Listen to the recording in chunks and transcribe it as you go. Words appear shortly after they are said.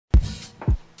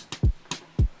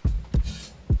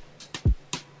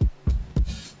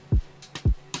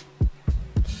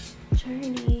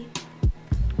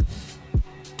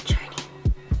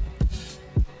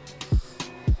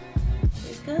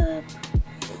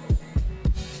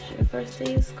first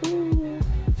day of school.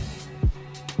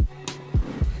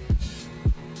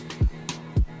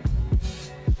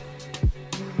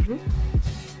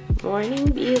 Morning,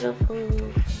 beautiful.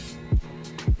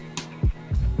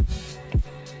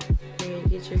 Ready to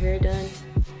get your hair done?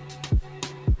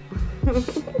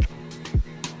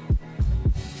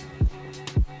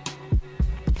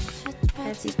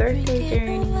 Happy birthday,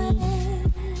 Journey.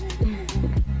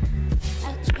 I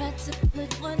tried to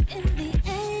put one in the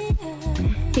air.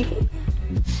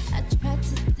 I tried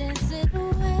to dance it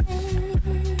away.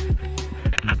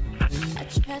 I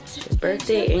tried to Your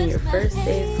birthday and your first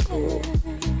day of school.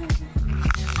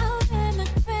 I ran my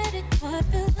credit card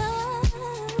below.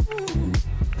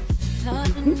 Thought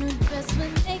a new dress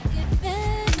would make it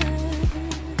better.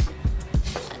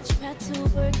 I tried to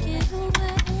work it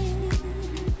away.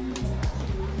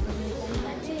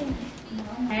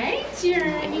 Hey,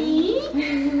 Journey.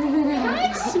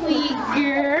 Hi, sweet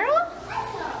girl.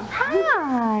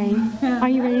 Hi. Are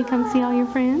you ready to come see all your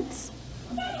friends?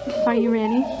 Are you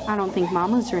ready? I don't think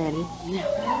Mama's ready.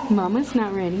 Mama's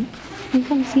not ready. You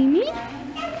come see me?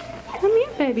 Come here,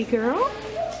 baby girl.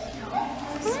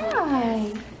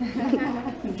 Hi.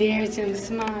 There's some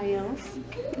smiles.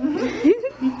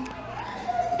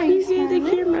 Are you See the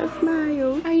camera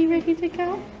smile. Are you ready to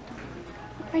go?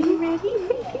 Are you ready?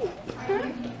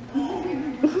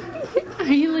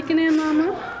 Are you looking at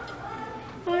Mama?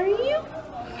 Are you?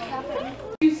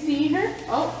 You see her?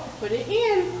 Oh, put it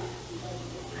in.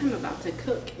 I'm about to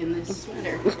cook in this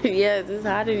sweater. Yes, it's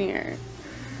hot in here.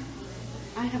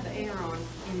 I have the air on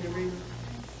in the room.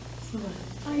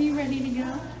 Are you ready to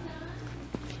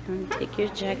go? Take your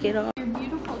jacket off. Your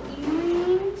beautiful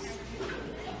earrings.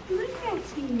 Look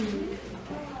at you.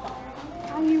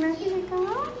 Are you ready to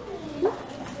go?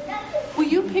 Will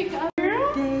you pick up,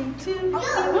 girl?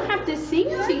 We'll have to sing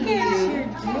to you.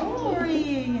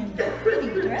 Glory and pretty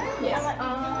dress.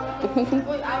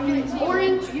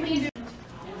 Orange, please.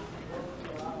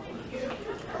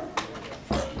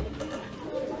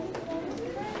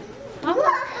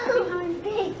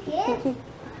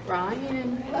 Ryan.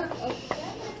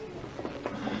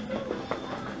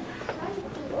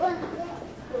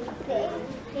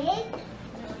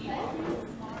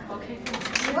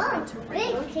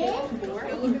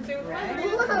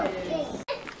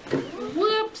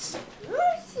 Whoops.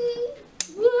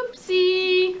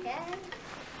 Whoopsie.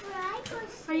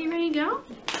 Are you ready to go?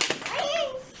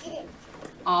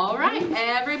 All right,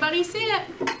 everybody sit.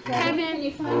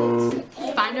 Kevin,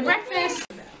 find a breakfast.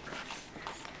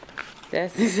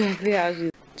 That's exactly how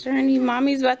she's. Journey,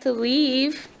 Mommy's about to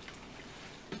leave.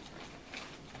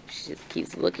 She just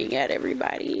keeps looking at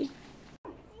everybody.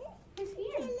 He's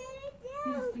here.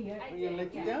 You see it? Will you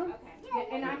let you go? Yeah,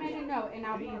 and I made a note, and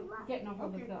I'll be getting a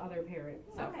hold of the other parent.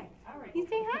 So. Okay, all right. You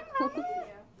say hi, Mama.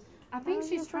 I think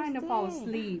she's trying to fall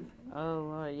asleep. Oh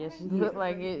Lord, yes, she look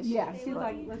like it. Yeah, she's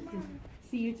like, let's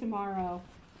see you tomorrow.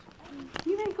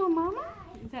 You ready to go, Mama?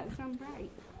 Is that sun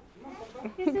bright?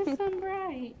 Is this sun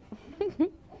bright?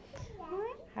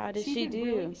 How did she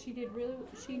do?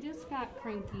 She just got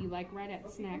cranky, like right at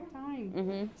snack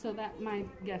time. So that my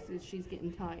guess is she's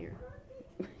getting tired.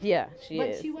 Yeah, she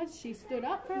is. But she stood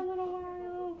up for a little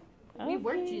while. Okay. We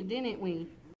worked you, didn't we?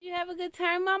 You have a good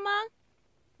time, Mama?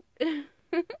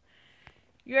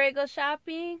 You ready to go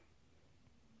shopping?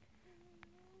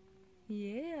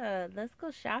 Yeah, let's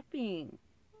go shopping.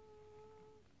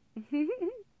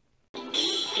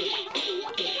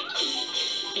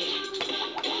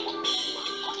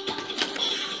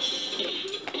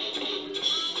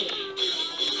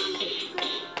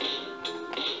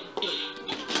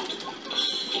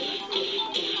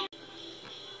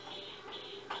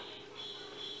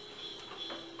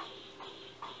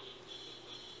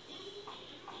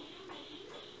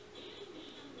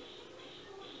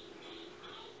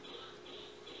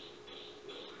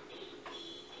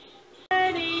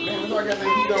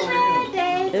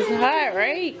 It's hot,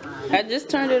 right? I just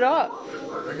turned it off.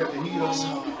 I got the heat on.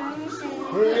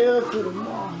 Hell to the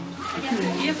mom.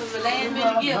 This was the last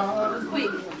minute gift. It was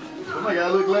quick. Oh my God,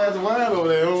 a little glass of wine over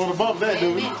there. I don't want to bump that,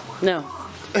 do we? No,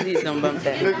 please don't bump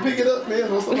that. Pick it up, man.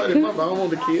 Don't somebody bump it. I don't want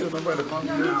the kids. Nobody bump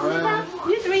the wine.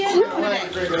 You 3 years old.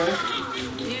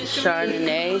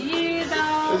 Chardonnay. Years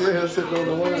old. Yeah, sitting on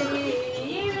the wine. 3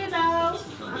 years old.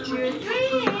 You're 3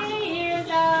 years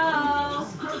old.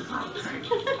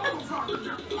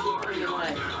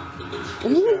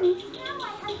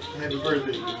 Happy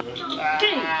birthday.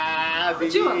 Ah, see,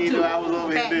 you know I was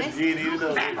over here this year.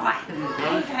 Fat boy. I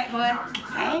ain't fat boy.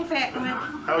 I ain't fat boy.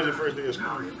 How was your first day of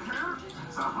school?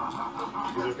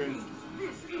 Was it okay?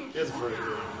 It's the first day.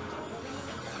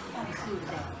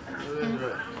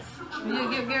 You a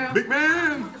good girl? Big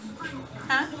man!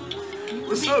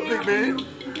 What's up, big man?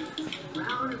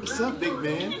 What's up, big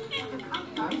man?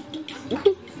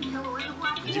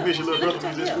 Did you miss your little brother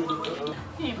from this school?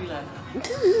 He ain't be like that.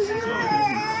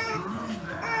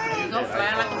 You go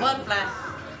flying like a butterfly.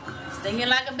 Stinging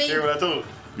like a bee. Hear what I told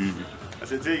him? I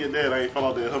said, tell your dad I ain't fall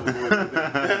off that hoverboard.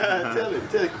 Tell it.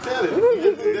 Tell it.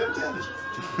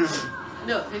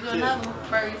 Look, here's another one.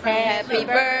 Happy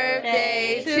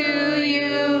birthday to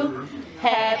you.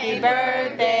 Happy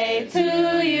birthday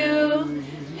to you.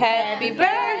 Happy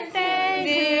birthday,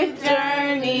 dear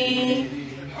Journey.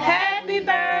 Happy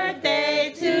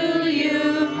birthday to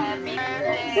you. Happy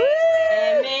birthday.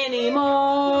 And many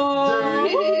more.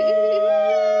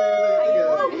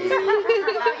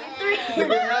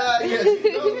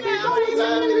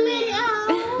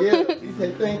 Yeah, he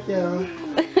said thank y'all.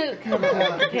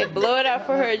 Okay, blow it out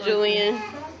for her, Julian.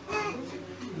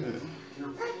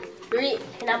 3,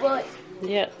 can I blow it?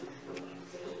 Yep.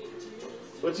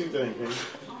 What you think, man?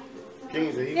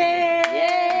 King said he.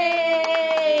 Yay!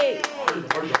 I'm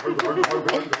gonna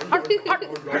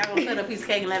cut a piece of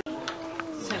cake and let him.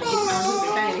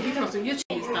 He comes to your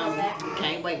cheese stone. You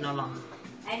can't wait no longer.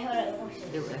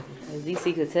 As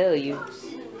DC could tell you.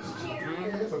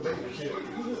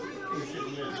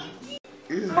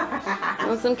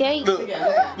 Want some cake? Look.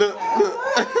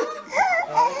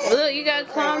 Look, you gotta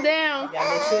calm down.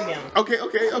 Okay.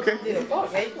 Yeah,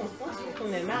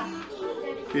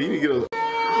 you need to get a.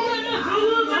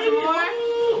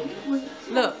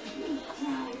 Look,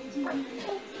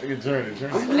 Look at Journey.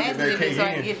 last little bit so I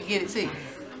can get it too.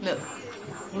 Look.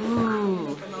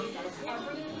 Ooh.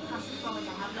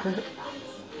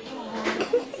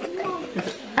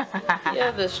 You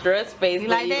have the stress face, You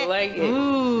but like you that? like it.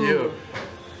 Ooh. Yeah.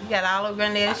 You got all over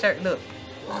granddaddy's shirt. Look.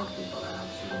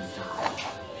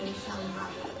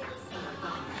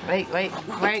 Wait. You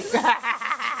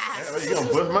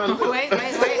gonna bust my lip? Wait.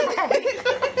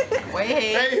 Wait.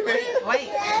 Hey, man. Wait.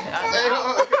 Hey,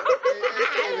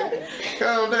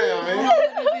 calm down, man.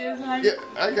 Yeah,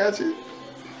 I got you.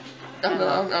 I know,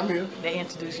 I'm here. They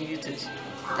introducing you to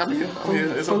I'm here.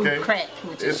 It's okay. crack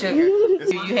with your It's- sugar.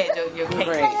 You had your cake.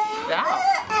 Right.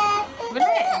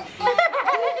 Relax.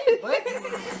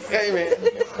 Hey, man.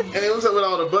 Hey, what's up with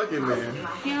all the bucket, man?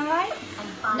 You alright?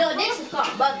 No, this is called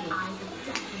bugging.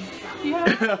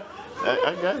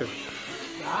 I got him.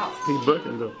 He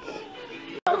bucking though.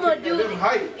 I'm gonna do Them it.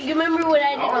 height. You remember what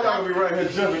I did? All y'all be right here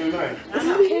jumping tonight.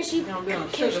 Can she Gonna be on the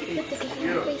put sugar the pea. cake in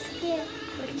her face again?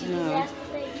 Look at you, No. that's the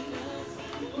thing.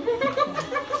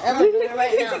 I'm gonna do it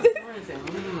right now.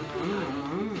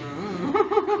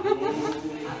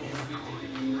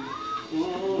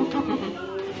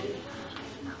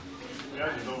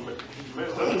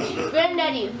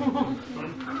 Granddaddy and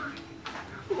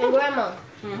Grandma,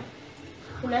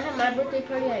 can I have my birthday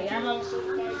party at your house?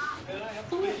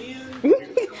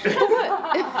 My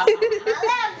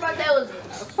last birthday was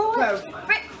perfect.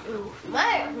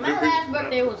 My last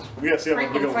birthday was We gotta see how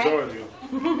much we're gonna charge you.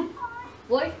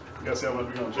 what? We gotta see how much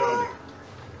we're gonna charge you.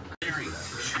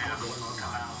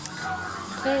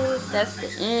 Okay, that's the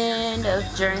end of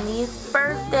Journey's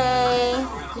birthday.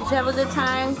 Did you have a good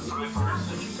time?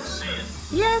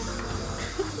 Yes.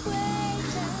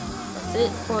 That's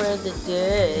it for the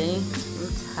day.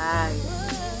 I'm tired.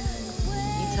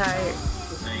 You tired?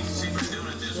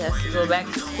 He has to go back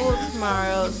to school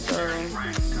tomorrow, so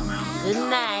good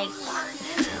night.